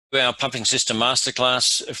Our Pumping System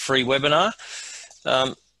Masterclass free webinar.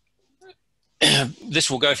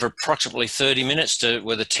 This will go for approximately 30 minutes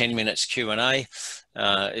with a 10 minutes Q&A.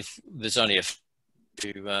 If there's only a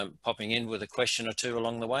few popping in with a question or two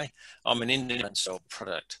along the way. I'm an independent sell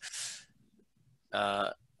product.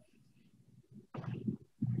 No.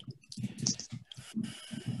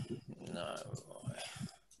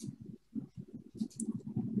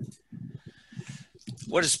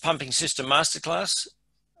 What is Pumping System Masterclass?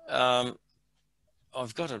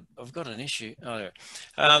 I've got an issue.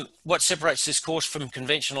 What separates this course from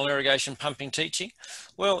conventional irrigation pumping teaching?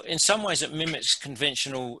 Well, in some ways it mimics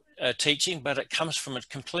conventional teaching, but it comes from a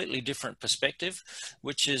completely different perspective,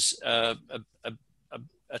 which is a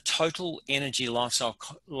total energy life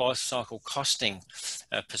cycle costing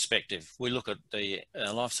perspective. We look at the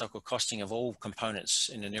life cycle costing of all components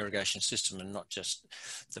in an irrigation system and not just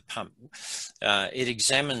the pump. It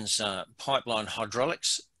examines pipeline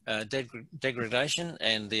hydraulics, degradation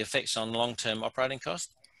and the effects on long-term operating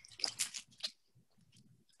cost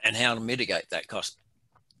and how to mitigate that cost.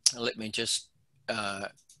 Let me just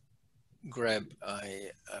grab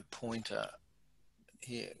a pointer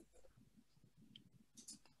here.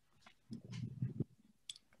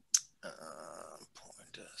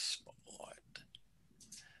 Pointer spotlight.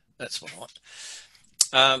 That's what I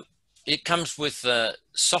want. It comes with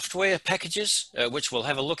software packages, which we'll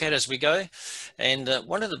have a look at as we go. And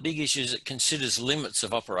one of the big issues, it considers limits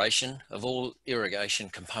of operation of all irrigation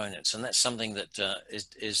components. And that's something that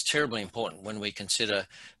is terribly important when we consider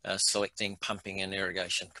selecting pumping and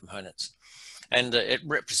irrigation components. And it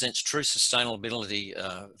represents true sustainability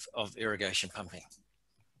of irrigation pumping.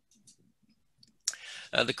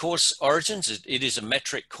 The course origins, it is a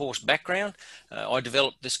metric course background. I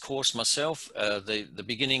developed this course myself. The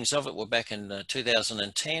beginnings of it were back in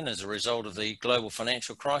 2010 as a result of the global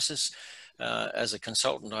financial crisis. As a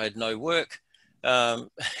consultant, I had no work. And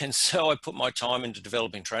so I put my time into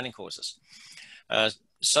developing training courses.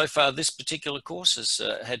 So far, this particular course has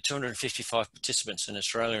had 255 participants in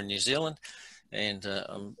Australia and New Zealand, and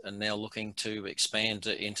I'm now looking to expand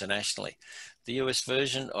internationally. The US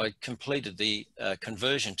version, I completed the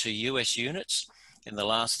conversion to US units in the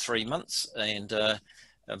last 3 months, and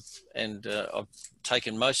I've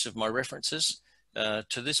taken most of my references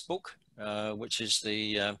to this book, which is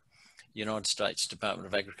the United States Department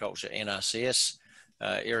of Agriculture, NRCS,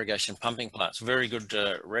 irrigation pumping plants. Very good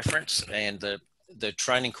reference, and the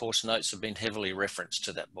training course notes have been heavily referenced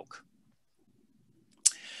to that book.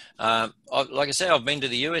 Like I said, I've been to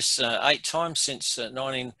the US 8 times since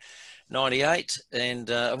 1998,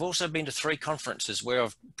 and I've also been to 3 conferences where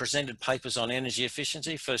I've presented papers on energy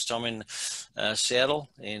efficiency. First time in Seattle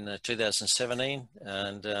in 2017,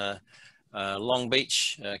 and Long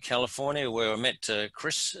Beach, California, where I met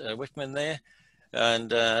Chris Wickman there,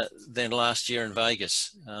 and then last year in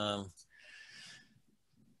Vegas.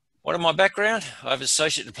 What is my background? I have an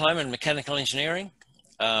associate diploma in mechanical engineering.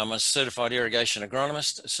 I'm a certified irrigation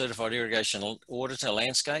agronomist, a certified irrigation auditor,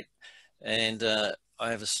 landscape, and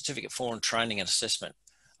I have a certificate for training and assessment.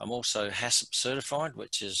 I'm also HACCP certified,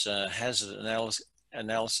 which is Hazard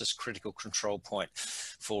Analysis Critical Control Point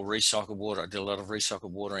for recycled water. I did a lot of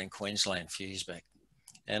recycled water in Queensland a few years back.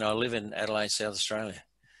 And I live in Adelaide, South Australia.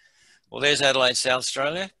 Well, there's Adelaide, South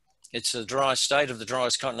Australia. It's a dry state of the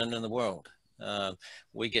driest continent in the world.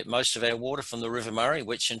 We get most of our water from the River Murray,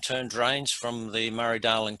 which in turn drains from the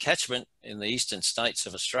Murray-Darling catchment in the eastern states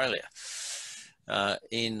of Australia.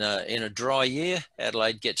 In a dry year,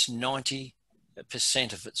 Adelaide gets 90%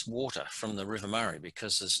 of its water from the River Murray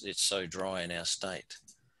because it's so dry in our state.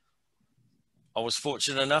 I was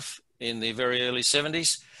fortunate enough in the very early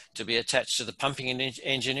 70s to be attached to the pumping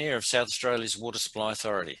engineer of South Australia's Water Supply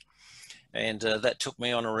Authority. And that took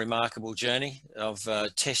me on a remarkable journey of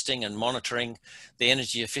testing and monitoring the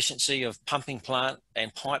energy efficiency of pumping plant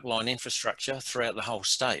and pipeline infrastructure throughout the whole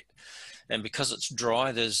state. And because it's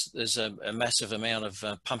dry, there's a massive amount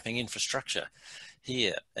of pumping infrastructure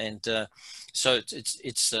here. And so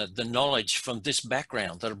it's the knowledge from this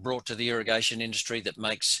background that I brought to the irrigation industry that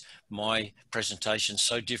makes my presentation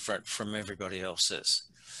so different from everybody else's.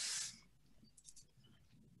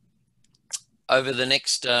 Over the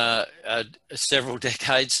next several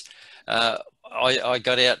decades, I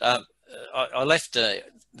got out, I left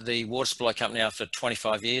the water supply company after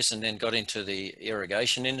 25 years and then got into the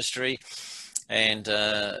irrigation industry. And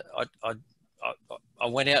I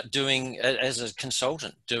went out doing, as a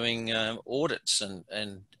consultant, doing audits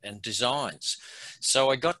and designs.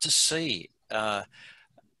 So I got to see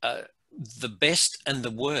the best and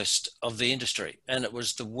the worst of the industry. And it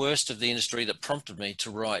was the worst of the industry that prompted me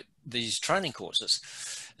to write these training courses.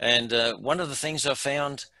 And one of the things I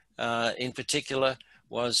found in particular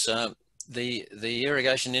was the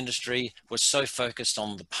irrigation industry was so focused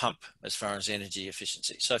on the pump as far as energy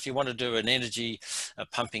efficiency. So if you want to do a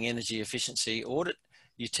pumping energy efficiency audit,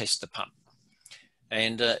 you test the pump.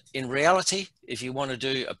 And in reality, if you want to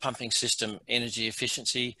do a pumping system energy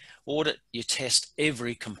efficiency audit, you test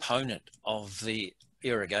every component of the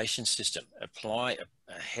irrigation system, apply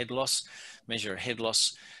a head loss, measure a head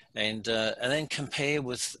loss, and then compare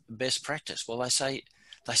with best practice. Well, they say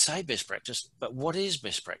best practice, but what is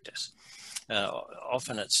best practice?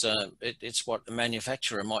 Often it's what the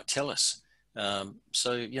manufacturer might tell us.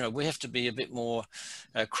 So, you know, we have to be a bit more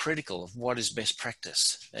critical of what is best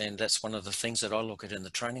practice. And that's one of the things that I look at in the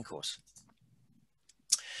training course.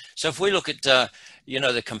 So if we look at, you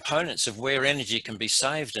know, the components of where energy can be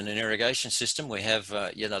saved in an irrigation system, we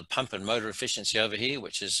have, you know, pump and motor efficiency over here,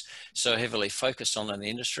 which is so heavily focused on in the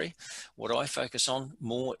industry. What I focus on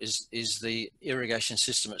more is the irrigation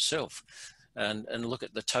system itself, and look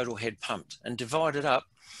at the total head pumped and divide it up,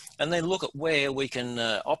 and then look at where we can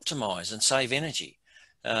optimize and save energy.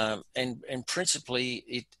 And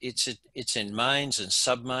principally it's in mains and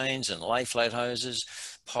sub-mains and lay flat hoses,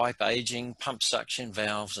 pipe aging, pump suction,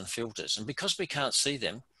 valves and filters. And because we can't see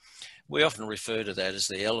them, we often refer to that as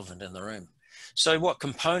the elephant in the room. So what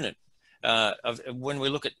component when we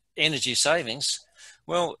look at energy savings,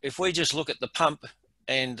 well, if we just look at the pump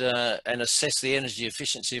and assess the energy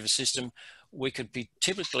efficiency of a system, we could be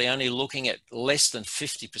typically only looking at less than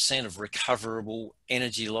 50% of recoverable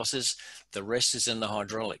energy losses. The rest is in the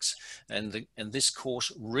hydraulics. And this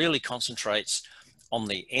course really concentrates on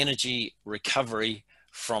the energy recovery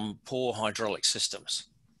from poor hydraulic systems.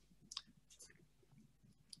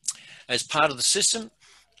 As part of the system,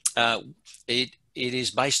 it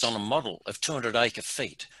is based on a model of 200 acre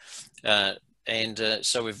feet.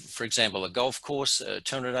 So we've, for example, a golf course,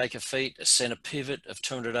 200 acre feet, a center pivot of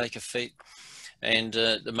 200 acre feet, and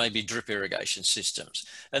there may be drip irrigation systems.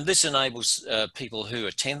 And this enables people who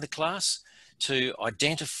attend the class to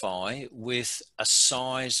identify with a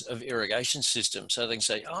size of irrigation system. So they can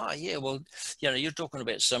say, oh yeah, well, you know, you're talking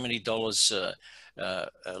about so many dollars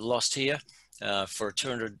lost here for a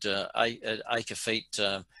 200 acre feet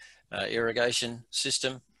irrigation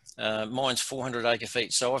system. Mine's 400 acre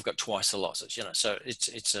feet, so I've got twice the losses, you know, so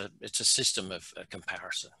it's a system of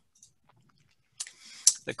comparison.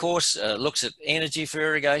 The course looks at energy for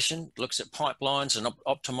irrigation, looks at pipelines and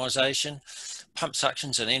optimization, pump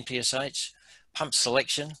suctions and NPSH, pump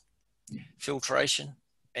selection, filtration,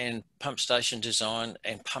 and pump station design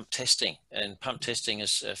and pump testing. And pump testing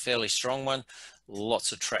is a fairly strong one,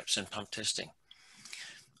 lots of traps in pump testing.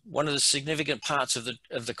 One of the significant parts of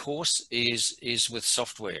the course is with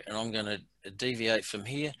software, and I'm going to deviate from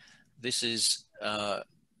here. This is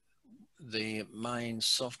the main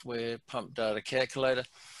software pump data calculator.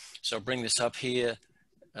 So I'll bring this up here.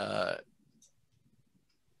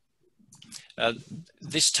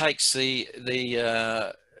 This takes the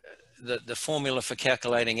formula for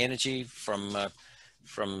calculating energy from the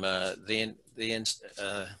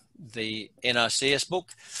NRCS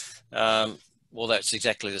book. Well, that's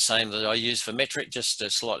exactly the same that I use for metric, just a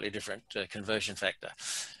slightly different conversion factor.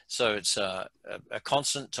 So it's a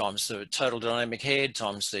constant times the total dynamic head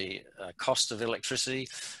times the cost of electricity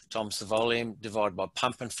times the volume divided by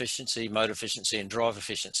pump efficiency, motor efficiency, and drive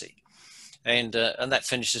efficiency. And that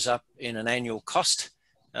finishes up in an annual cost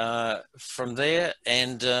from there.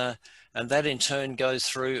 And that in turn goes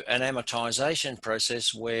through an amortization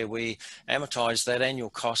process where we amortize that annual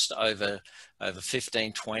cost over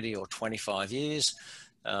 15, 20 or 25 years.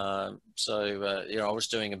 You know, I was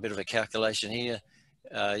doing a bit of a calculation here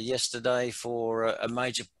yesterday for a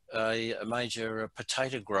major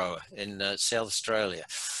potato grower in South Australia.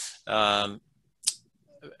 And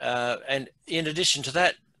in addition to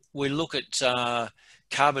that, we look at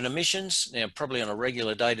carbon emissions, now probably on a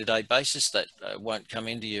regular day-to-day basis. That won't come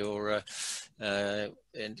into your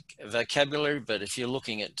vocabulary, but if you're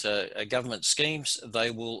looking at government schemes,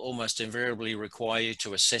 they will almost invariably require you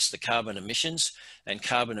to assess the carbon emissions and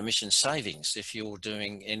carbon emission savings if you're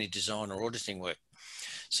doing any design or auditing work.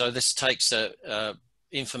 So this takes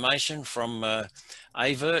information from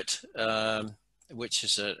AVERT, which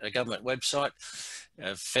is a government website,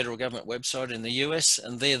 a federal government website in the US,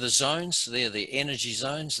 and they're the zones, they're the energy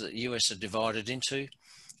zones that the US are divided into,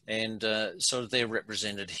 and so they're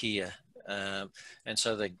represented here. And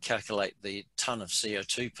so they calculate the ton of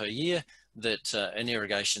CO2 per year that an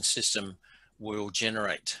irrigation system will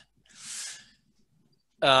generate.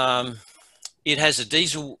 It has a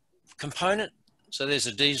diesel component. So there's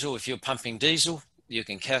a diesel. If you're pumping diesel, you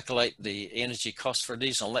can calculate the energy cost for a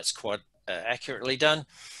diesel, and that's quite accurately done.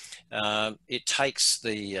 It takes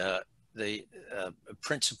the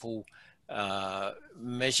principal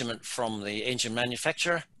measurement from the engine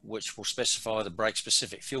manufacturer, which will specify the brake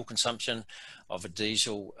specific fuel consumption of a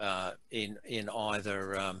diesel in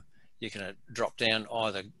either, you can drop down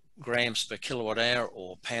either grams per kilowatt hour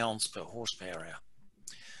or pounds per horsepower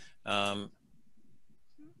hour.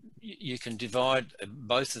 You can divide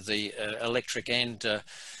both of the electric and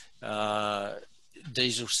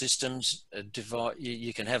diesel systems.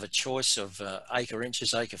 You can have a choice of acre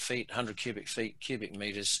inches, acre feet, 100 cubic feet, cubic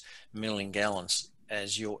meters, milling gallons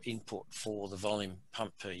as your input for the volume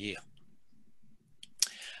pumped per year.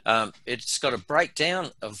 It's got a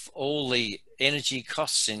breakdown of all the energy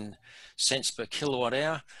costs in cents per kilowatt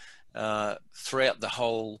hour throughout the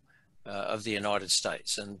whole of the United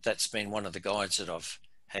States, and that's been one of the guides that I've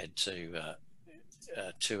had to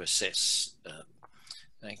assess.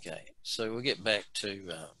 Okay, so we'll get back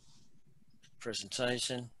to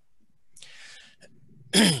presentation.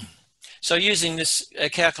 So using this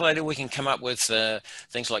calculator, we can come up with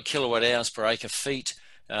things like kilowatt hours per acre feet,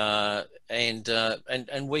 and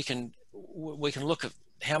we can look at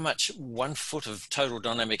how much 1 foot of total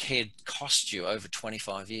dynamic head costs you over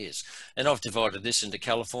 25 years. And I've divided this into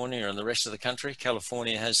California and the rest of the country.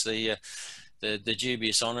 California has the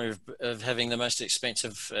dubious honor of having the most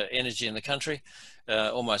expensive energy in the country,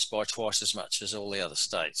 almost by twice as much as all the other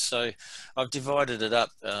states. So I've divided it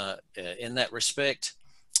up in that respect,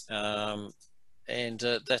 and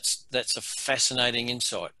that's a fascinating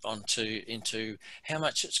insight into how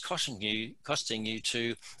much it's costing you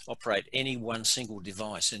to operate any one single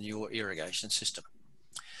device in your irrigation system.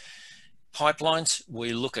 Pipelines,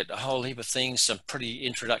 we look at a whole heap of things, some pretty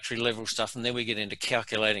introductory level stuff, and then we get into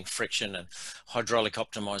calculating friction and hydraulic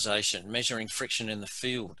optimization, measuring friction in the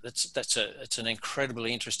field. It's an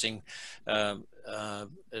incredibly interesting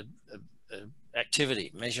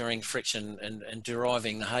activity, measuring friction and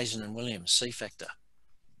deriving the Hazen and Williams C factor.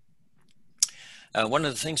 One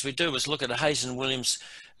of the things we do is look at a Hazen-Williams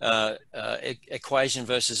equation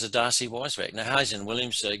versus a Darcy-Weisbach. Now,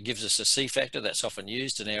 Hazen-Williams gives us a C factor that's often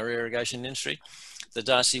used in our irrigation industry. The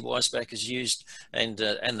Darcy-Weisbach is used, and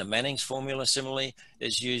the Manning's formula similarly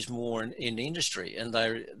is used more in industry, and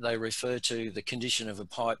they refer to the condition of a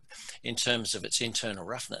pipe in terms of its internal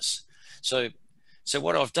roughness. So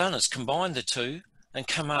what I've done is combine the two and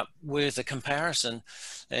come up with a comparison.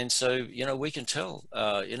 And so, you know, we can tell,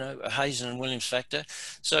 you know, a Hazen and Williams factor.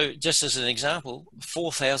 So just as an example,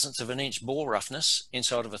 0.004 of an inch bore roughness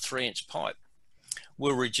inside of a 3-inch pipe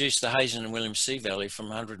will reduce the Hazen and Williams C value from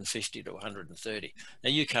 150 to 130. Now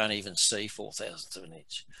you can't even see 0.004 of an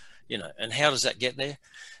inch, you know, and how does that get there?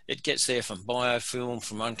 It gets there from biofilm,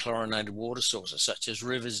 from unchlorinated water sources such as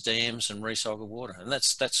rivers, dams, and recycled water, and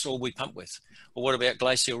that's all we pump with. Well, what about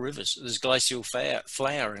glacial rivers? There's glacial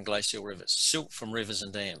flour in glacial rivers, silt from rivers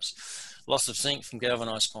and dams, loss of zinc from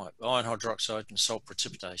galvanized pipe, iron hydroxide, and salt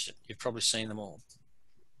precipitation. You've probably seen them all.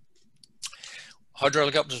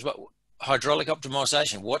 Hydraulic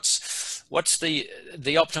optimization. What's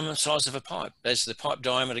the optimum size of a pipe? As the pipe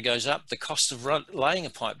diameter goes up, the cost of laying a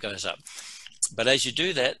pipe goes up. But as you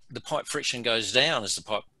do that, the pipe friction goes down as the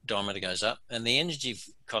pipe diameter goes up, and the energy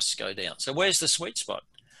costs go down. So where's the sweet spot?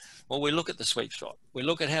 Well, we look at the sweet spot. We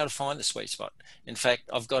look at how to find the sweet spot. In fact,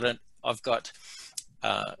 I've got an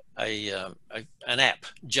app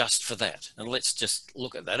just for that. And let's just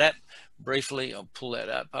look at that app briefly. I'll pull that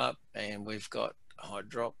app up, and we've got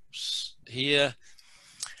Hydrops here.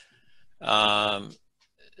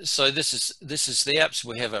 So this is the apps.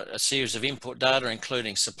 We have a series of input data,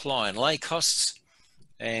 including supply and lay costs,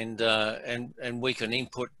 and we can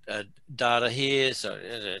input data here. So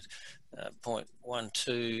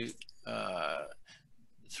 0.12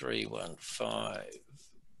 315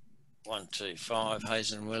 125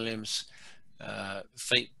 Hazen Williams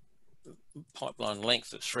feet, pipeline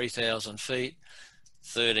length of 3,000 feet,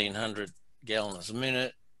 1,300 gallons a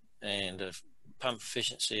minute, and a pump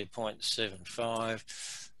efficiency of 0.75,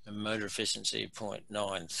 and motor efficiency of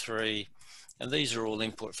 0.93, and these are all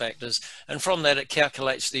input factors. And from that, it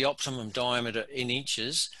calculates the optimum diameter in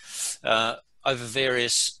inches over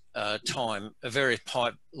various various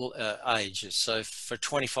pipe ages. So for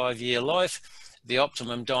 25-year life, the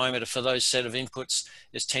optimum diameter for those set of inputs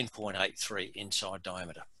is 10.83 inside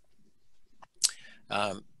diameter.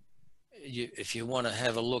 If you want to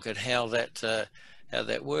have a look at how that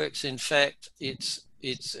works, in fact, it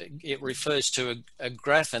refers to a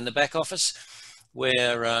graph in the back office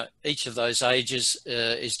where each of those ages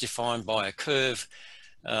is defined by a curve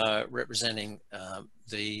representing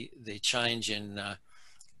the change in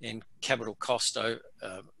capital cost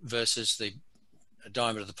versus the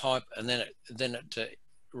diameter of the pipe, and then it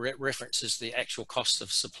references the actual cost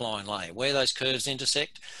of supply and lay. Where those curves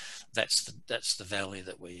intersect, that's the value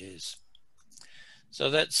that we use. So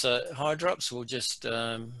that's Hydrops. We'll just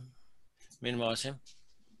minimize him.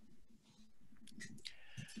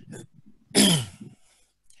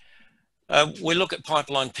 We look at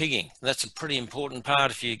pipeline pigging. That's a pretty important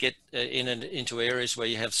part. If you get into areas where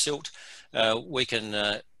you have silt, we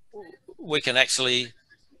can actually,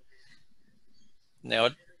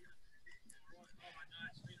 now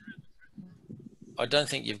I don't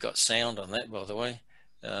think you've got sound on that, by the way.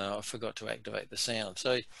 I forgot to activate the sound.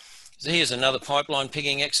 So here's another pipeline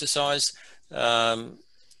pigging exercise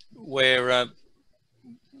where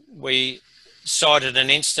we cited an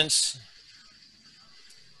instance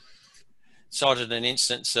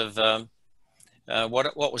of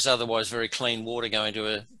what was otherwise very clean water going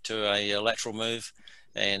to a lateral move,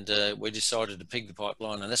 and we decided to pig the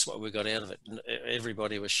pipeline, and that's what we got out of it.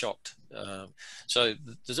 Everybody was shocked. So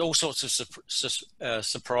there's all sorts of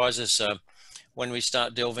surprises when we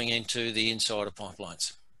start delving into the inside of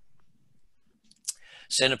pipelines.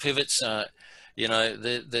 Center pivots, you know,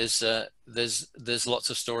 there's lots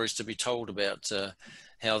of stories to be told about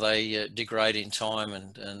how they degrade in time,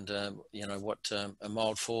 and you know what a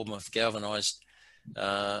mild form of galvanized,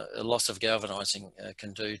 a loss of galvanizing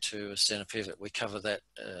can do to a center pivot. We cover that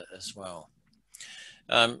as well.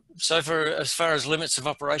 So as far as limits of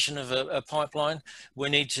operation of a pipeline, we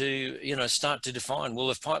need to, you know, start to define,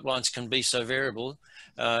 well, if pipelines can be so variable,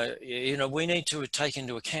 you know, we need to take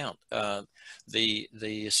into account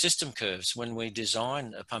the system curves when we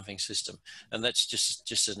design a pumping system. And that's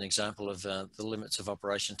just an example of the limits of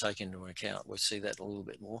operation taken into account. We'll see that a little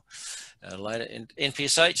bit more later. In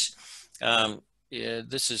NPSH, yeah,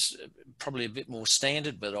 this is probably a bit more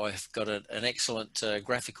standard, but I've got an excellent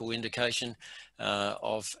graphical indication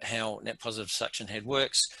of how net positive suction head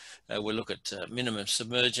works. We look at minimum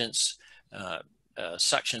submergence,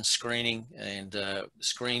 suction screening, and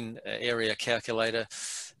screen area calculator,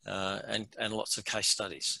 and lots of case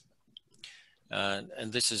studies.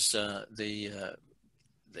 And this is the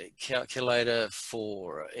calculator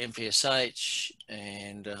for NPSH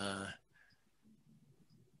and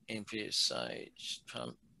NPSH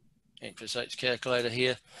pump, NPSH calculator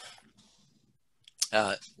here.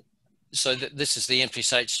 So this is the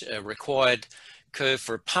NPSH required curve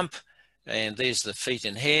for a pump, and there's the feet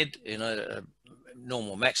in head. You know,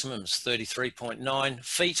 normal maximum is 33.9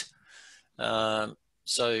 feet.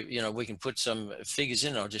 So, you know, we can put some figures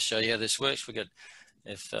in. I'll just show you how this works. We got,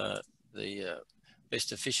 if the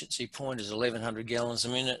best efficiency point is 1,100 gallons a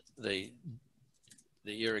minute, the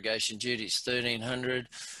irrigation duty is 1,300.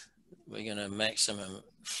 We're going to maximum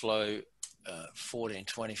flow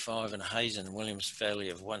 1425 and a Hazen and Williams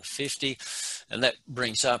value of 150, and that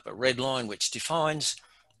brings up a red line which defines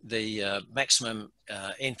the maximum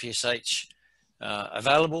NPSH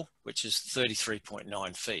available, which is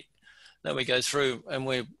 33.9 feet. Then we go through and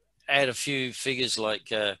we add a few figures,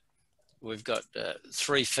 like we've got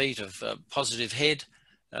 3 feet of positive head,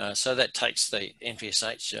 so that takes the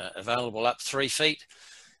NPSH available up 3 feet.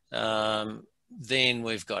 Then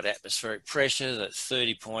we've got atmospheric pressure, that's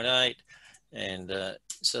 30.8, and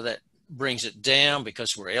so that brings it down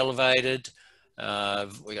because we're elevated.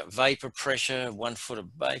 We got vapor pressure, 1 foot of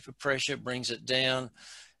vapor pressure brings it down.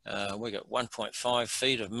 We got 1.5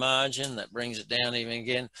 feet of margin, that brings it down even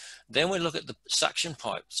again. Then we look at the suction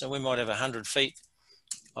pipe. So we might have 100 feet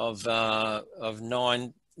of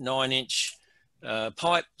 9-inch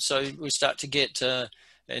pipe. So we start to get an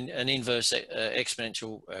inverse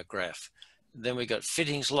exponential graph. Then we got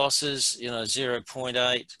fittings losses, you know,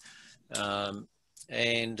 0.8.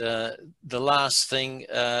 And the last thing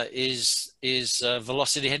is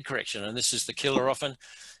velocity head correction. And this is the killer often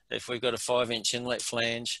if we've got a 5-inch inlet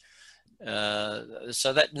flange.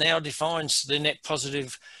 So that now defines the net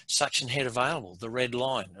positive suction head available, the red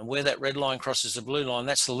line. And where that red line crosses the blue line,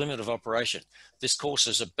 that's the limit of operation. This course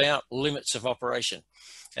is about limits of operation.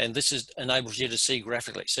 And this enables you to see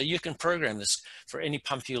graphically. So you can program this for any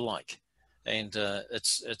pump you like. And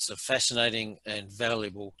it's a fascinating and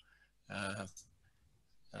valuable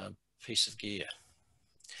piece of gear.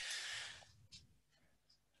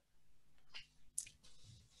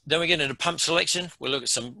 Then we get into pump selection. We'll look at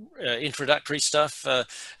some introductory stuff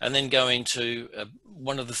and then go into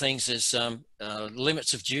one of the things is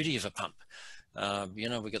limits of duty of a pump. You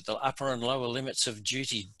know, we got the upper and lower limits of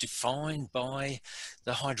duty defined by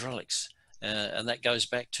the hydraulics. And that goes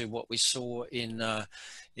back to what we saw in the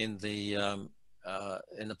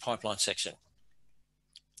pipeline section.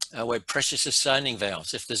 Where pressure sustaining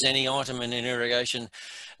valves, if there's any item in an irrigation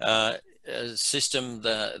system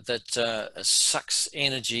that sucks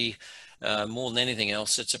energy more than anything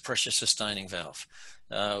else, it's a pressure sustaining valve.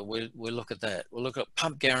 We look at that. We'll look at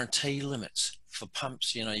pump guarantee limits for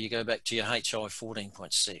pumps. You know, you go back to your HI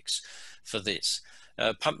 14.6 for this.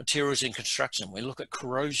 Pump materials in construction, we look at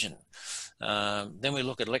corrosion. Then we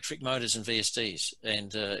look at electric motors and VSDs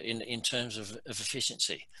and in terms of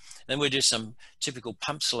efficiency. Then we do some typical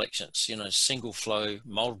pump selections, you know, single flow,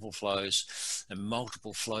 multiple flows, and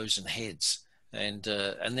multiple flows and heads. And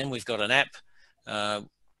then we've got an app, I'll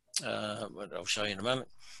show you in a moment.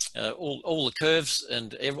 All the curves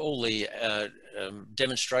and all the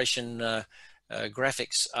demonstration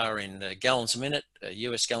graphics are in gallons a minute,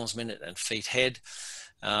 US gallons a minute, and feet head.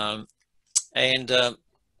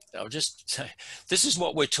 I'll just say, this is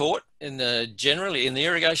what we're taught generally in the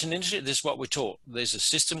irrigation industry. This is what we're taught. There's a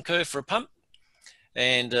system curve for a pump,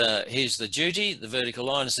 and here's the duty. The vertical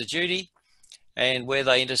line is the duty, and where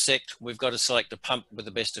they intersect, we've got to select a pump with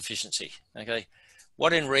the best efficiency. Okay,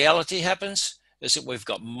 what in reality happens is that we've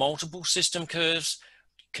got multiple system curves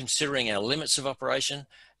considering our limits of operation.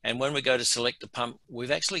 And when we go to select the pump, we've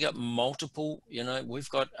actually got multiple, you know, we've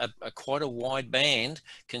got quite a wide band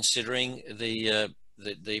considering the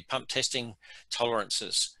pump testing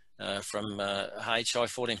tolerances from HI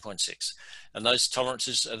 14.6. And those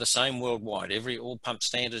tolerances are the same worldwide. All pump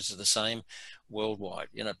standards are the same worldwide,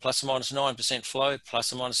 you know, plus or minus 9% flow,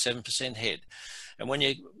 plus or minus 7% head. And when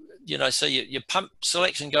you know, so your pump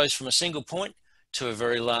selection goes from a single point to a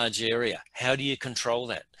very large area. How do you control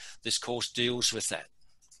that? This course deals with that.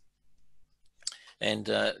 And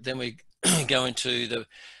then we go into the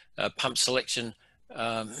pump selection,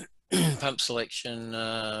 pump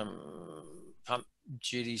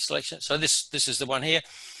duty selection. So this is the one here.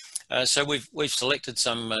 So we've selected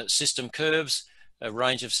some system curves, a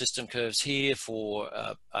range of system curves here for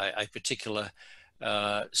a particular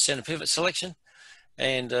center pivot selection.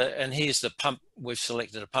 And here's the pump. We've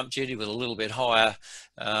selected a pump duty with a little bit higher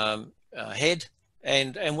head,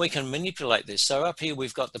 and we can manipulate this. So up here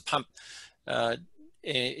we've got the pump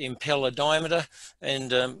impeller diameter,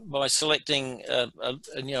 and by selecting a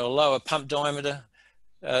lower pump diameter,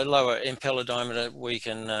 lower impeller diameter, we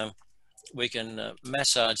can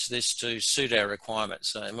massage this to suit our requirements.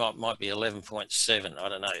 So it might be 11.7, I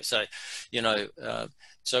don't know. So, you know,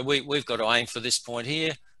 so we've got to aim for this point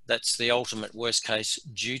here. That's the ultimate worst case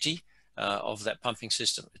duty of that pumping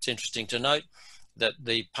system. It's interesting to note that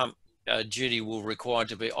the pump duty will require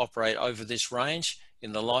to be operate over this range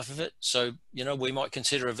in the life of it. So, you know, we might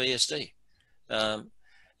consider a VSD. The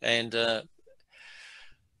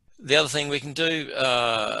other thing we can do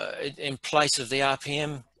in place of the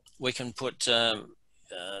RPM, we can put we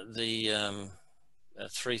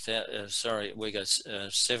go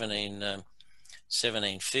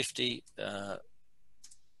 1750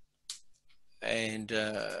 and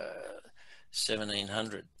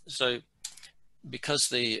 1700. So because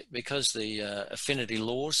the affinity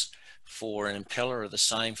laws for an impeller are the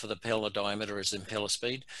same for the impeller diameter as the impeller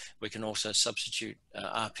speed, we can also substitute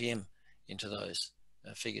RPM into those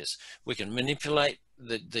figures. We can manipulate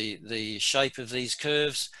the shape of these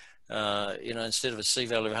curves. You know, instead of a C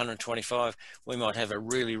value of 125, we might have a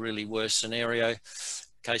really worse scenario,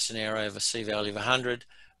 case scenario of a C value of 100,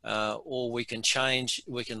 or we can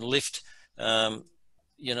lift,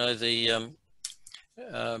 you know, the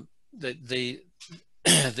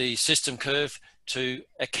system curve to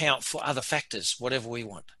account for other factors, whatever we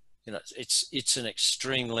want. You know, it's an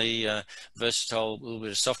extremely versatile little bit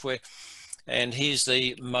of software. And here's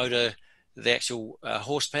the motor, the actual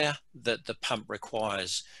horsepower that the pump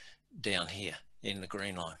requires down here in the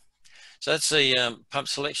green line. So that's the pump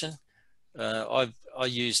selection. I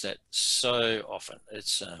use that so often.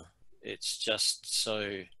 It's just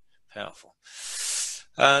so powerful.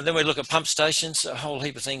 Then we look at pump stations, a whole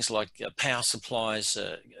heap of things like power supplies,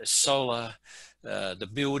 solar, the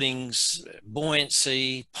buildings,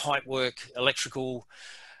 buoyancy, pipe work, electrical,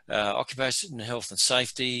 occupation, health and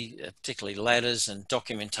safety, particularly ladders and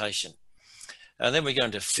documentation. Then we go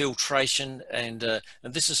into filtration, and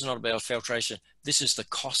this is not about filtration. This is the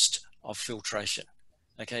cost of filtration.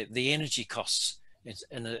 Okay, the energy costs.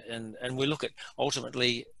 And we look at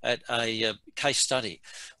ultimately at a case study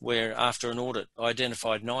where after an audit I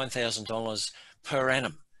identified $9,000 per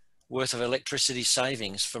annum worth of electricity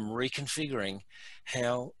savings from reconfiguring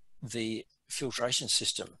how filtration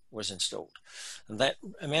system was installed, and that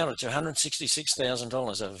amounted to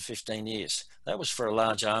 $166,000 over 15 years. That was for a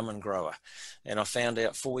large almond grower, and I found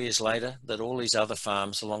out 4 years later that all these other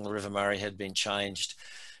farms along the River Murray had been changed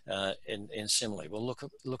in similarly. We'll look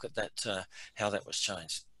at that, how that was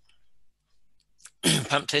changed.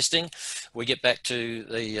 Pump testing, we get back to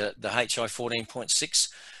the HI 14.6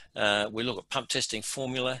 We look at pump testing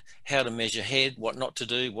formula, how to measure head, what not to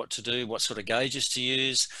do, what sort of gauges to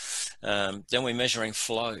use. Then we're measuring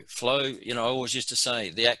flow. Flow, you know, I always used to say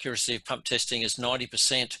the accuracy of pump testing is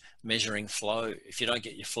 90% measuring flow. If you don't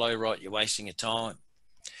get your flow right, you're wasting your time.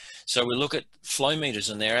 So we look at flow meters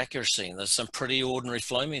and their accuracy, and there's some pretty ordinary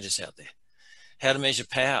flow meters out there. How to measure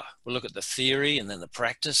power. We look at the theory and then the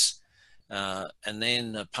practice, and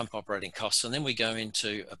then pump operating costs. And then we go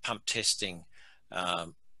into a pump testing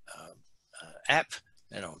app,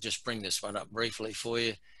 and I'll just bring this one up briefly for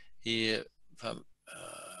you here.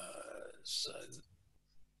 So,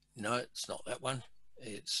 no, it's not that one.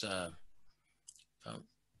 It's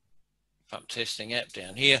pump testing app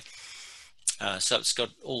down here. So it's got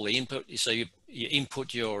all the input. So you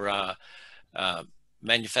input your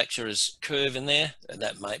manufacturer's curve in there, and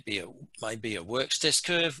that might be a works test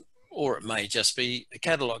curve, or it may just be a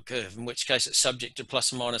catalog curve, in which case it's subject to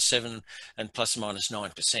plus or minus 7 and plus or minus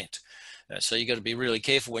 9%. So you've got to be really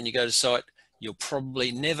careful when you go to site. You'll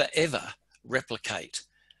probably never ever replicate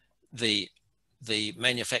the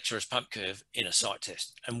manufacturer's pump curve in a site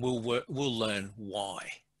test, and we'll learn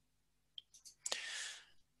why.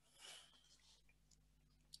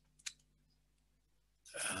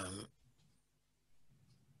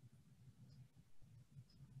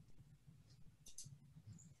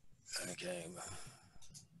 Okay.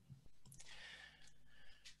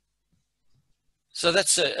 So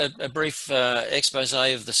that's a brief expose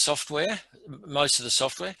of the software, most of the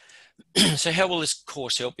software. So how will this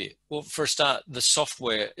course help you? Well, for a start, the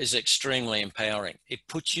software is extremely empowering. It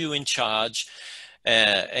puts you in charge,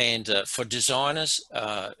 and for designers,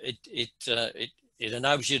 it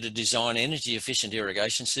enables you to design energy efficient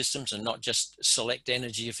irrigation systems and not just select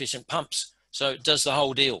energy efficient pumps. So it does the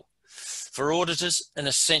whole deal. For auditors, an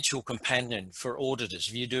essential companion for auditors.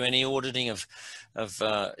 If you do any auditing of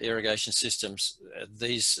irrigation systems,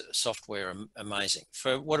 these software are amazing.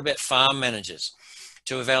 For what about farm managers?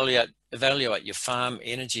 To evaluate your farm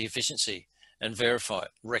energy efficiency and verify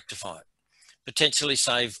it, rectify it. Potentially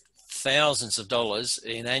save thousands of dollars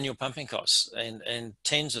in annual pumping costs and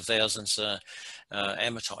tens of thousands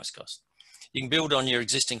amortized costs. You can build on your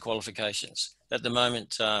existing qualifications. At the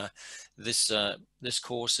moment, this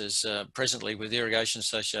course is presently with Irrigation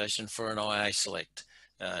Association for an IA Select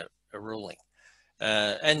ruling.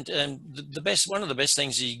 And one of the best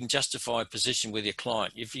things is you can justify a position with your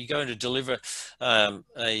client. If you're going to deliver a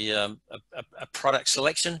product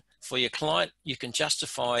selection for your client, you can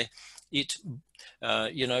justify it,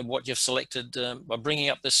 you know, what you've selected by bringing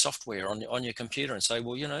up this software on your computer and say,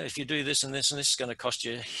 well, you know, if you do this and this and this, is going to cost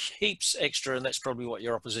you heaps extra, and that's probably what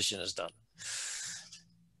your opposition has done.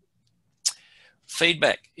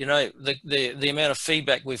 Feedback, you know, the amount of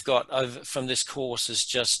feedback we've got from this course is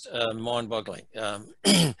just mind-boggling.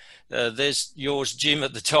 There's yours, Jim,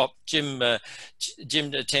 at the top. Jim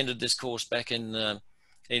attended this course back in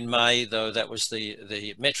May, though that was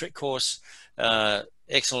the metric course.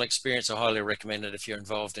 Excellent experience. I highly recommend it if you're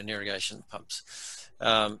involved in irrigation pumps.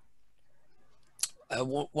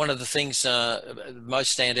 One of the things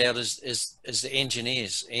most stand out is the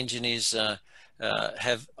engineers. Engineers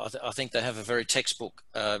I think they have a very textbook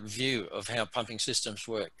view of how pumping systems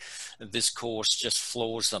work. This course just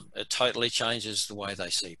floors them. It totally changes the way they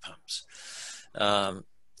see pumps.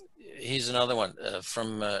 Here's another one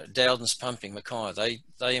from Dowden's Pumping, Mackay.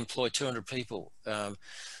 They employ 200 people,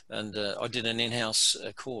 and I did an in-house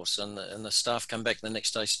course, and the staff come back the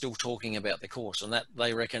next day still talking about the course, and that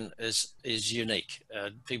they reckon is unique.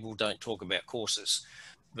 People don't talk about courses,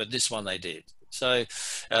 but this one they did. So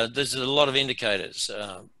there's a lot of indicators,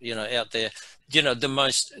 you know, out there. You know, the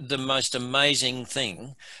most amazing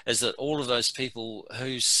thing is that all of those people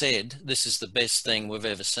who said this is the best thing we've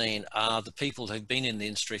ever seen are the people who've been in the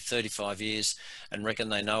industry 35 years and reckon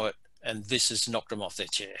they know it, and this has knocked them off their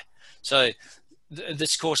chair. So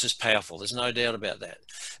this course is powerful. There's no doubt about that.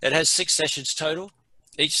 It has 6 sessions total.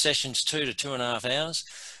 Each session's 2 to 2.5 hours.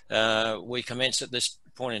 We commence at this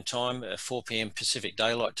point in time, 4 p.m. Pacific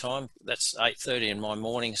Daylight Time. That's 8:30 in my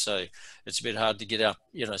morning, so it's a bit hard to get up,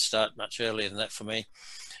 you know, start much earlier than that for me.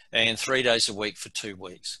 And 3 days a week for 2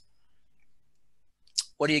 weeks.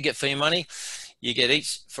 What do you get for your money? You get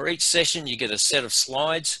for each session, you get a set of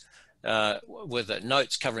slides with the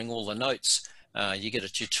notes covering all the notes. You get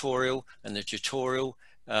a tutorial, and the tutorial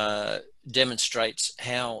demonstrates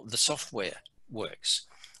how the software works.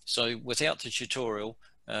 So without the tutorial,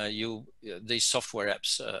 these software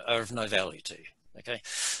apps are of no value to you. Okay,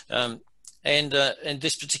 and in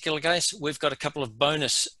this particular case, we've got a couple of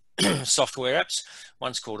bonus software apps.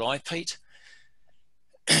 One's called iPEAT,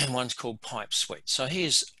 one's called Pipe Suite. So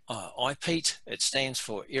here's IPEAT. It stands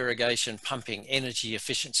for Irrigation Pumping Energy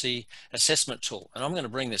Efficiency Assessment Tool. And I'm going to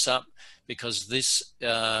bring this up because this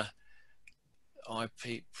IPEAT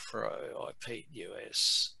Pro, IPEAT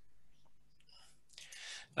US,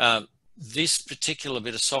 this particular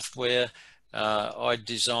bit of software I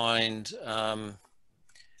designed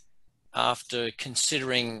after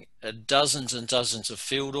considering dozens and dozens of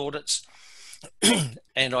field audits,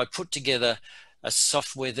 and I put together a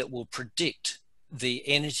software that will predict the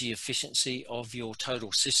energy efficiency of your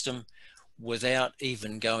total system without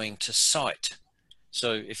even going to site.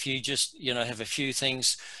 So if you just, have a few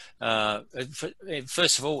things,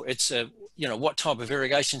 first of all, it's what type of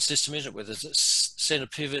irrigation system is it? Whether it's a center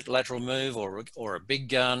pivot, lateral move, or a big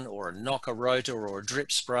gun, or a knocker rotor, or a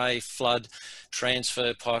drip spray, flood,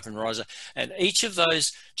 transfer, pipe and riser. And each of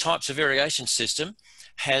those types of irrigation system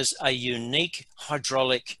has a unique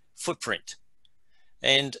hydraulic footprint.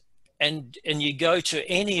 And you go to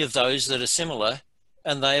any of those that are similar,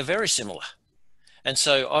 and they are very similar. And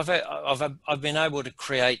so I've been able to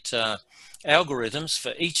create algorithms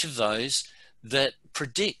for each of those that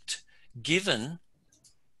predict, given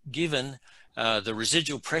the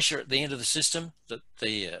residual pressure at the end of the system, the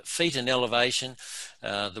feet in elevation,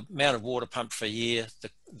 the amount of water pumped per year,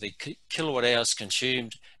 the kilowatt hours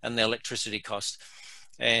consumed, and the electricity cost.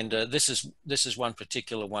 And this is one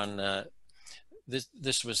particular one.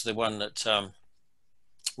 This was the one that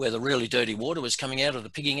where the really dirty water was coming out of the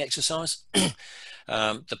pigging exercise.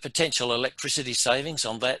 The potential electricity savings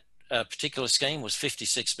on that particular scheme was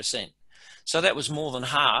 56%. So that was more than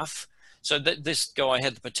half. So this guy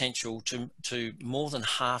had the potential to more than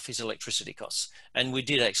half his electricity costs. And we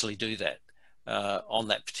did actually do that on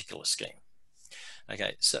that particular scheme.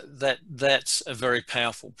 Okay, so that's a very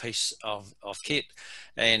powerful piece of kit.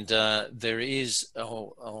 And there is,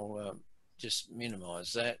 I'll just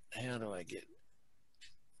minimize that. How do I get,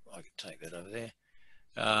 I can take that over there.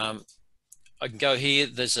 I can go here.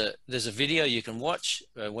 There's a video you can watch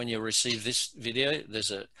when you receive this video.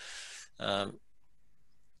 There's a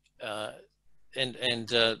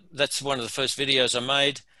that's one of the first videos I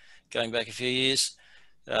made, going back a few years.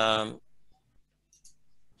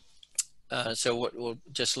 So we'll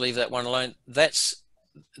just leave that one alone.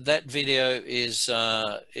 That video is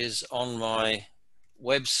on my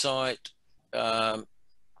website.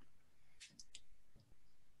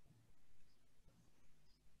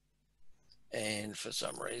 And for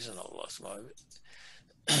some reason I lost my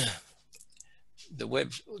the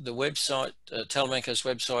website, Telemanco's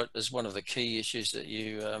website is one of the key issues that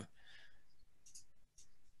you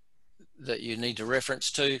need to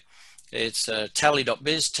reference to. It's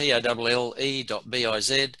tally.biz,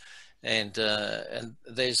 TALLE.biz, and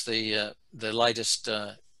there's the latest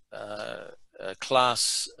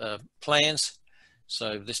class plans.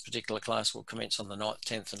 So this particular class will commence on the 9th,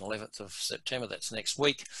 10th and 11th of September. That's next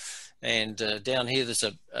week. And down here, there's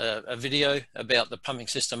a video about the pumping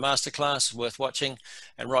system masterclass, worth watching.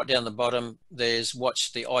 And right down the bottom, there's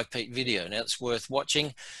watch the IPEAT video. Now it's worth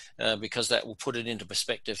watching because that will put it into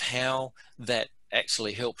perspective how that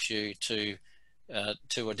actually helps you to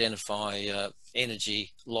identify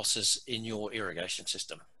energy losses in your irrigation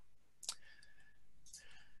system.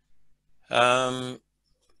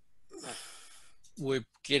 We're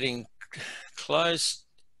getting close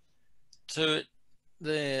to it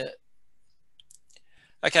there.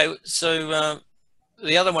 Okay, so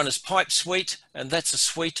the other one is Pipe Suite, and that's a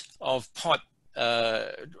suite of pipe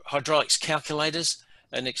hydraulics calculators,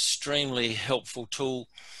 an extremely helpful tool.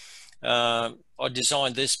 I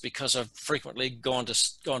designed this because I've frequently gone to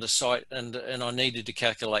site and I needed to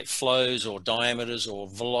calculate flows or diameters or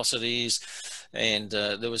velocities, and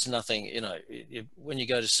there was nothing, when you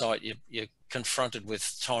go to site, you're confronted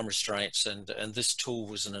with time restraints, and this tool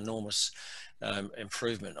was an enormous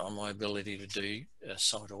improvement on my ability to do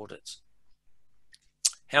site audits.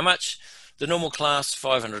 How much? The normal class,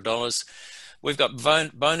 $500. We've got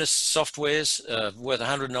bonus softwares worth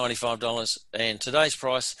 $195, and today's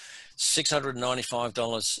price,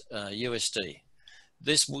 $695 USD.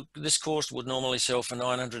 This course would normally sell for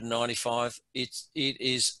 $995. It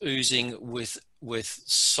is oozing with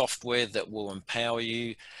software that will empower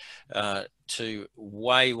you to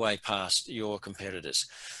way past your competitors.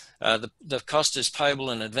 The cost is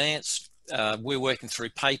payable in advance. We're working through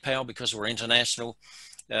PayPal because we're international.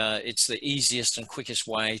 It's the easiest and quickest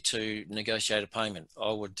way to negotiate a payment.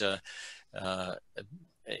 I would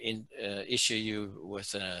issue you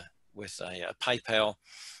with a PayPal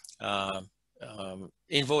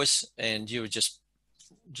invoice, and you would just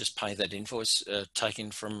pay that invoice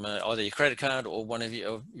taken from either your credit card or one of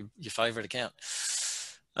your favorite account.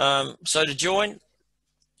 So to join,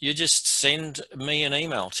 you just send me an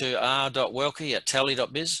email to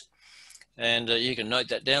r.welke@tally.biz, and you can note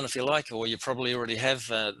that down if you like, or you probably already have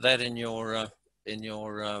that in your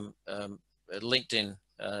LinkedIn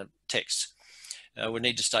text. We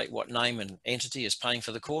need to state what name and entity is paying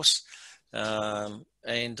for the course, and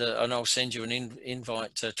I'll send you an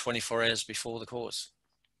invite 24 hours before the course.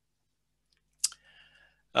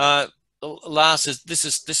 Last is this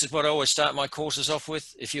is what I always start my courses off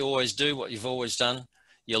with. If you always do what you've always done,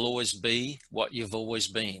 you'll always be what you've always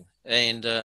been. And